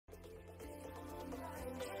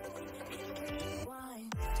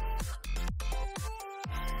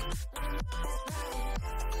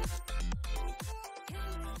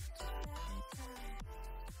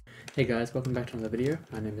Hey guys, welcome back to another video.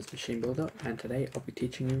 My name is Machine Builder, and today I'll be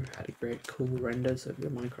teaching you how to create cool renders of your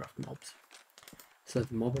Minecraft mobs. So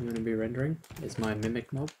the mob I'm going to be rendering is my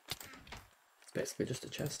mimic mob. It's basically just a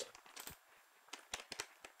chest.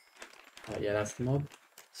 Yeah, that's the mob.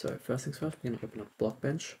 So first things first, we're going to open up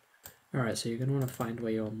Blockbench. Alright, so you're going to want to find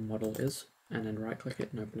where your model is, and then right click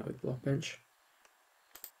it and open it with Blockbench.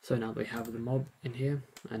 So now that we have the mob in here,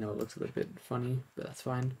 I know it looks a little bit funny, but that's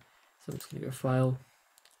fine. So I'm just going to go File,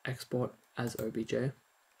 Export as obj,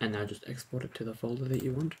 and now just export it to the folder that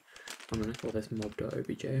you want. I'm going to call this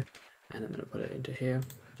mob.obj, and I'm going to put it into here,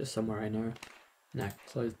 just somewhere I know. Now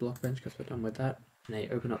close Blockbench because we're done with that. Now you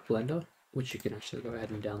open up Blender, which you can actually go ahead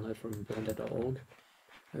and download from blender.org.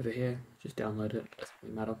 Over here, just download it, doesn't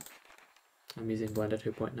really matter. I'm using Blender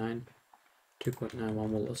 2.9. 2.91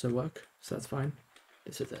 will also work, so that's fine.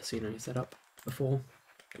 This is the scene I set up before,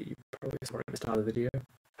 but you probably saw it at the start of the video.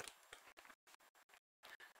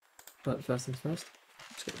 But first things first,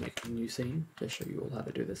 I'm just going to make a new scene to show you all how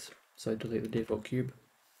to do this. So delete the default cube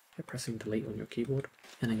by pressing delete on your keyboard,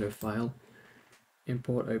 and then go File,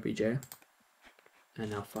 Import OBJ, and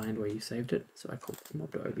now find where you saved it. So I called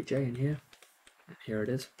mob.obj in here, and here it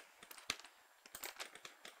is.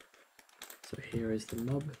 So here is the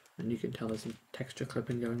mob, and you can tell there's some texture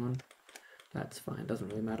clipping going on. That's fine, doesn't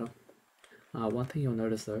really matter. One thing you'll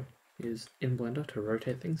notice though is in Blender, to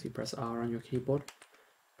rotate things, you press R on your keyboard.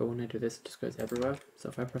 But when I do this, it just goes everywhere. So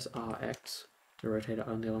if I press RX to rotate it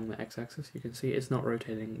only along the x-axis, you can see it's not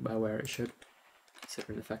rotating by where it should.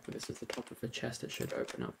 Considering the fact that this is the top of the chest, it should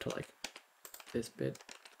open up to like this bit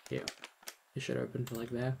here. It should open to like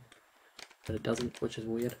there, but it doesn't, which is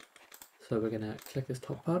weird. So we're going to click this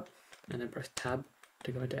top part, and then press Tab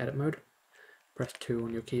to go into edit mode. Press 2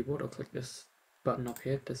 on your keyboard, or click this button up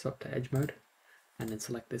here to swap to edge mode, and then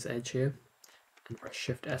select this edge here, and press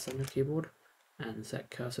Shift S on your keyboard, and set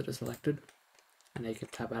cursor to selected, and now you can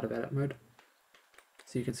tab out of edit mode.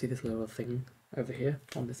 So you can see this little thing over here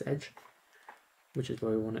on this edge, which is where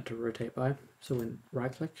we want it to rotate by. So when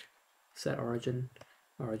right click, set origin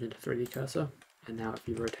to 3D cursor, and now if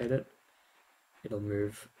you rotate it, it'll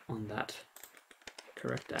move on that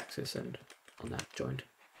correct axis and on that joint.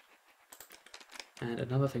 And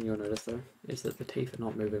another thing you'll notice though is that the teeth are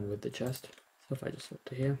not moving with the chest. So if I just look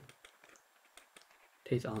to here,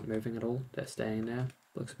 teeth aren't moving at all, they're staying there.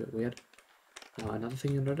 Looks a bit weird. Another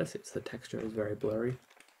thing you'll notice is the texture is very blurry.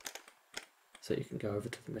 So you can go over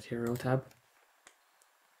to the material tab,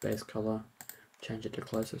 base color, change it to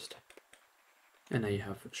closest, and now you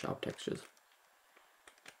have sharp textures.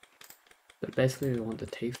 But basically we want the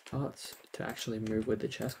teeth parts to actually move with the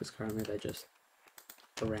chest, because currently they're just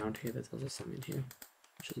around here. There's also some in here,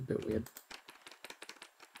 which is a bit weird.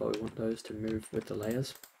 But we want those to move with the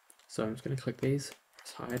layers. So I'm just going to click these,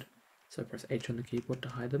 press hide. So press H on the keyboard to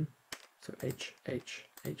hide them. So H, H,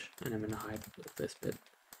 H, and I'm going to hide this bit.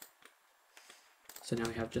 So now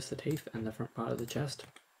we have just the teeth and the front part of the chest.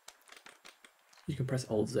 You can press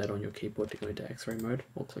Alt Z on your keyboard to go into X-ray mode,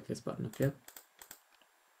 or click this button up here.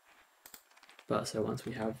 But so once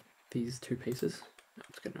we have these two pieces, I'm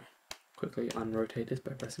just going to quickly unrotate this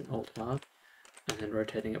by pressing Alt R, and then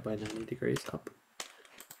rotating it by 90 degrees up.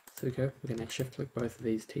 So we go, we're going to shift click both of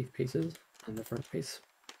these teeth pieces and the front piece,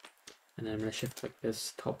 and then I'm going to shift click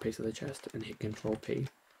this top piece of the chest and hit Control P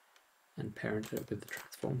and parent it with the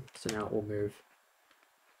transform. So now it will move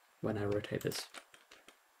when I rotate this.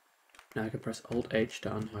 Now I can press Alt H to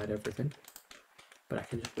unhide everything, but I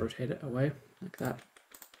can just rotate it away like that.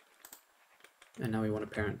 And now we want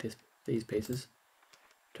to parent these pieces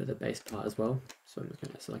to the base part as well. So I'm just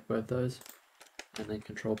going to select both those and then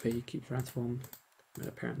Control P, keep transform. I'm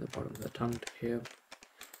going to parent the bottom of the tongue to here,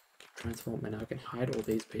 keep transform, and now I can hide all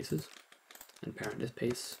these pieces and parent this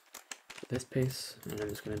piece to this piece, and I'm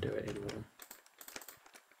just going to do it in order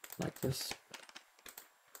like this.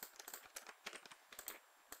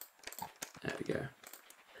 There we go.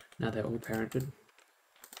 Now they're all parented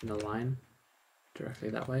in a line directly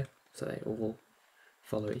that way, so they all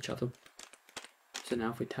follow each other. So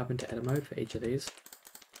now if we tap into edit mode for each of these,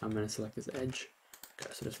 I'm going to select this edge,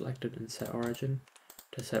 cursor to selected, and set origin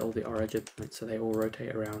to set all the origin points so they all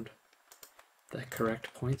rotate around the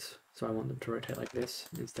correct points. So I want them to rotate like this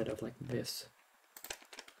instead of like this.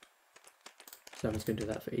 So I'm just going to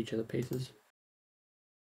do that for each of the pieces.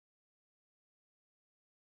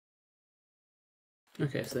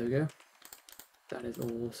 Okay, so there we go. That is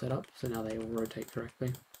all set up, so now they all rotate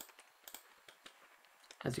correctly,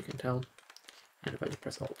 as you can tell. And if I just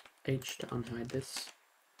press Alt H to unhide this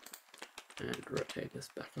and rotate this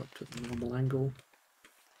back up to the normal angle,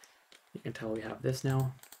 you can tell we have this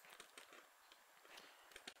now,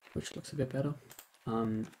 which looks a bit better.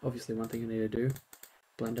 Obviously one thing you need to do,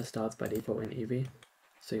 Blender starts by default in Eevee,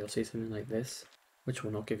 so you'll see something like this, which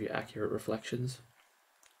will not give you accurate reflections.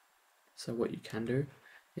 So what you can do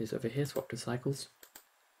is over here swap to cycles,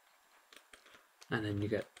 and then you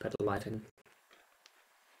get better lighting.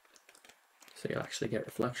 So you'll actually get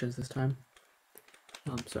reflections this time.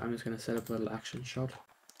 So I'm just going to set up a little action shot.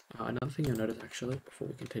 Another thing you'll notice actually, before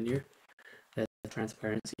we continue, there's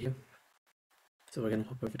transparency here. So we're going to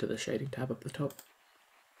hop over to the shading tab up the top,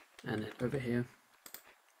 and then over here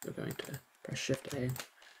we're going to press Shift A,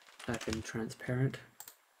 type in transparent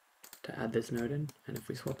to add this node in, and if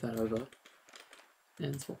we swap that over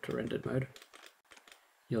and swap to rendered mode,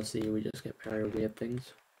 you'll see we just get very weird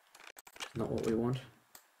things, which is not what we want.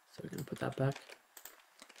 So we're going to put that back,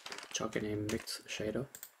 chuck in a mix shader,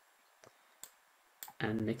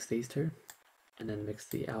 and mix these two, and then mix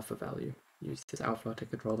the alpha value. Use this alpha to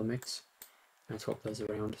control the mix, and swap those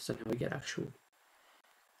around, so now we get actual,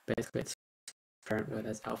 basically it's transparent where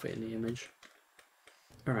there's alpha in the image.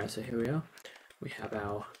 Alright, so here we are. We have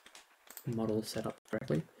our model set up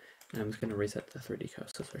correctly, and I'm just going to reset the 3D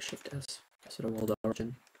cursor, so Shift S, cursor to world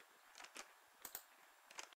origin.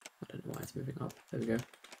 I don't know why it's moving up, there we go.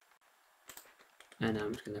 And now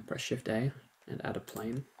I'm just going to press Shift A and add a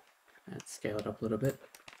plane, and scale it up a little bit.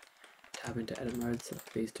 Tab into edit mode,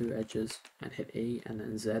 select these two edges, and hit E and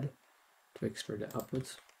then Z to extrude it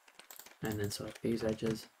upwards. And then select these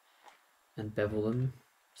edges and bevel them,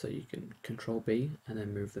 so you can Control B and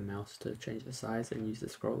then move the mouse to change the size, and use the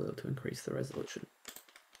scroll wheel to increase the resolution. So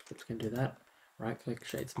I'm just going to do that. Right click,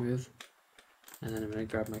 shade smooth, and then I'm going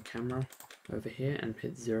to grab my camera over here and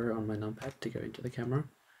hit 0 on my numpad to go into the camera,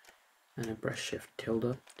 and then press Shift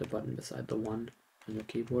tilde, the button beside the 1 on your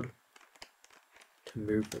keyboard, to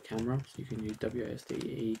move the camera. So you can use WASD,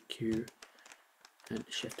 E, Q, and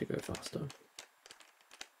Shift to go faster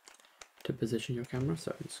to position your camera.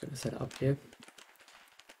 So I'm just going to set it up here.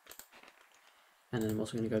 And then I'm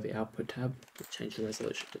also going to go to the output tab and change the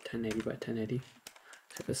resolution to 1080 by 1080 to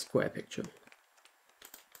have a square picture.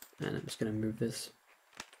 And I'm just going to move this.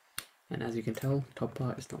 And as you can tell, top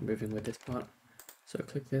part is not moving with this part. So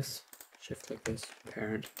click this, shift click this,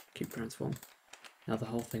 parent, keep transform. Now the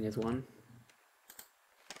whole thing is 1,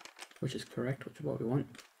 which is correct, which is what we want.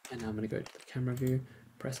 And now I'm going to go to the camera view,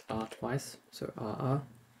 press R twice, so RR.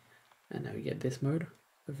 And now we get this mode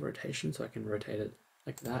of rotation, so I can rotate it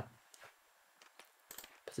like that.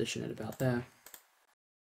 Position it about there.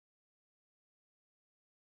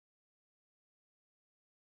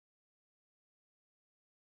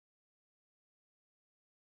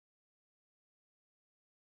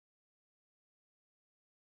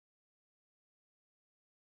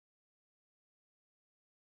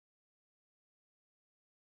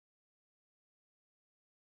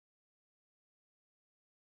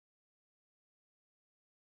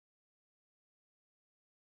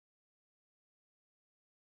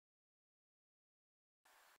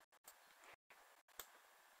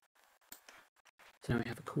 So now we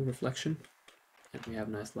have a cool reflection, and we have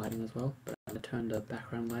nice lighting as well, but I'm going to turn the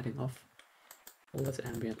background lighting off, all this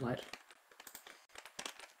ambient light,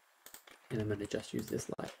 and I'm going to just use this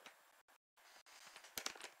light.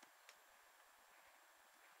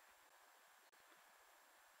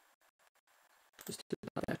 Just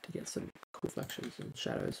about that to get some cool reflections and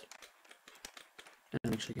shadows. And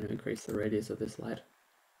I'm actually going to increase the radius of this light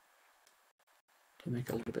to make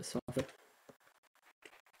it a little bit softer.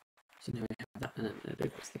 So now we have that, and then I'm going to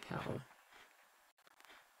decrease the power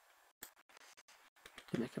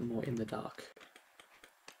to make it more in the dark.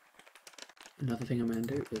 Another thing I'm going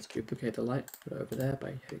to do is duplicate the light, put it over there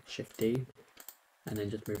by hitting Shift D and then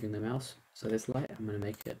just moving the mouse. So this light, I'm going to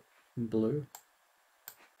make it blue,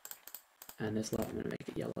 and this light, I'm going to make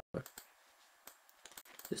it yellow,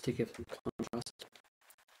 just to give some contrast.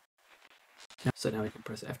 So now we can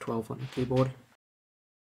press F12 on the keyboard,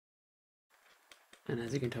 and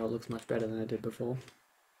as you can tell, it looks much better than it did before.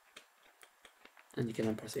 And you can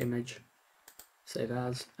then press Image, Save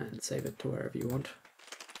As, and save it to wherever you want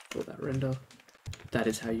for that render. That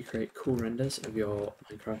is how you create cool renders of your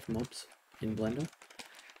Minecraft mobs in Blender.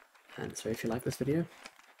 And so if you like this video,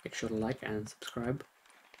 make sure to like and subscribe.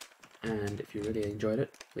 And if you really enjoyed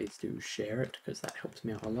it, please do share it, because that helps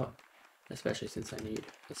me out a lot, especially since I need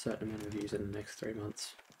a certain amount of views in the next 3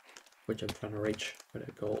 months, which I'm trying to reach with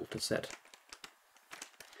a goal to set.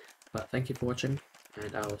 But thank you for watching,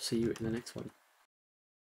 and I will see you in the next one.